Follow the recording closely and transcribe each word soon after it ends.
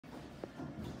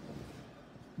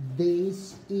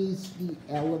This is the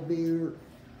elevator.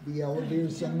 The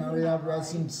elevators at Marriott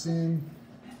Lexington,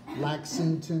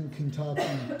 Kentucky.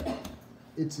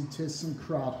 It's a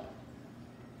Thyssenkrupp.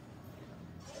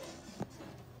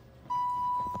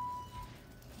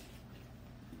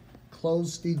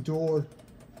 Close the door.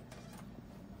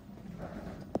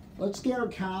 Let's get our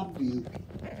cab view.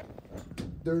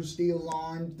 There's the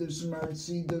alarm, there's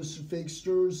emergency, there's your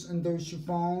fixtures, and there's your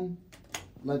phone.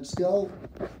 Let's go.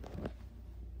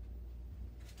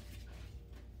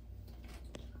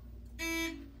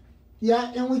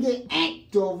 Yeah, and we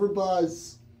get Dover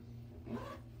Buzz.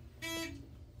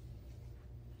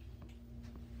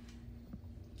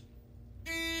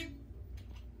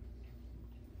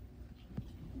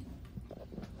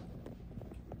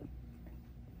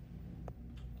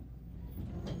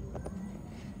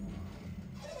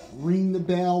 Ring the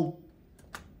bell.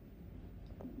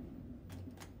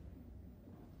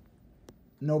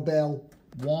 No bell.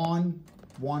 One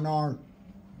R.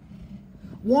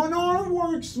 1 R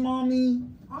works, Mommy.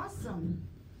 Awesome.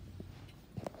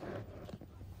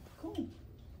 Cool.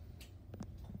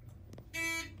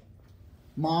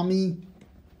 Mommy,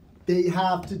 they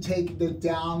have to take the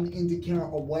down indicator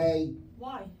away.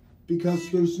 Why? Because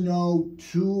there's no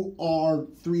 2R,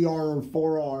 3R, or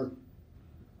 4R.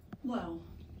 Well,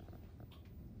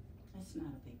 that's not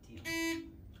a big deal.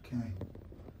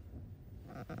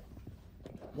 Okay.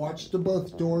 Watch the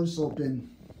both doors open.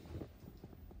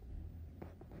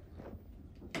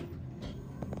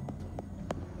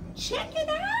 Check it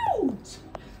out!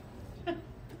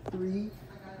 3.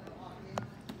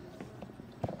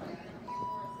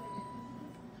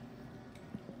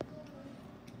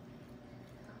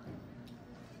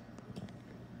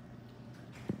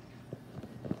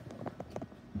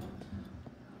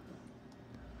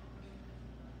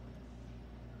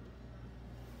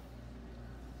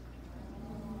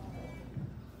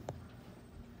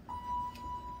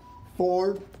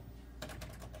 Four.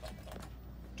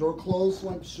 Door closed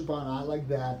like Shabbat. I like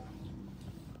that.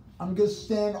 I'm gonna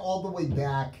stand all the way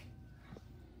back.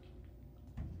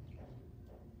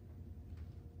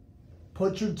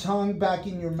 Put your tongue back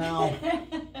in your mouth.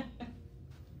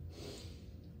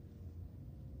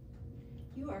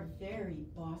 You are very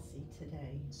bossy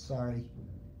today. Sorry.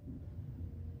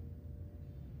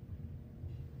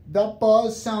 That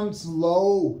buzz sounds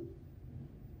low.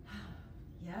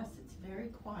 Yes, it's very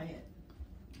quiet.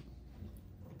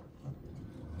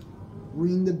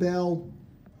 Ring the bell.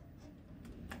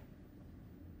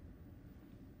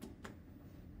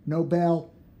 No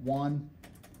bell. 1.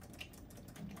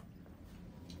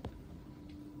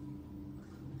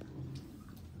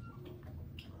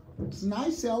 It's a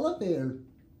nice elevator.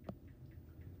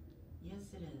 Yes,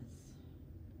 it is.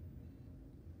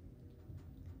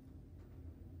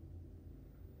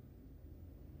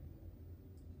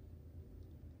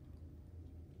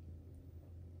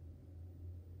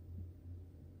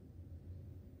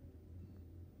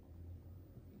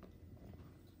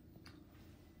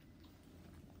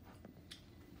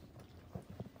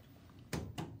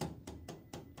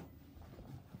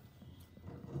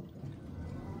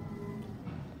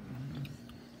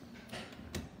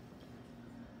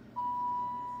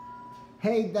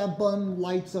 Hey, that button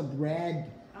lights up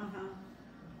red. Uh-huh.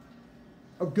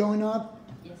 Oh, going up?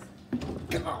 Yes.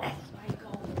 Oh, I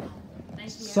go. Thank you.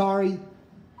 sorry.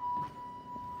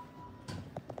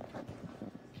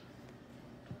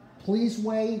 Please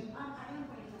wait.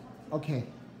 Okay.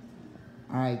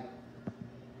 All right.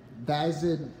 That is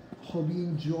it. Hope you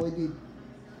enjoyed it.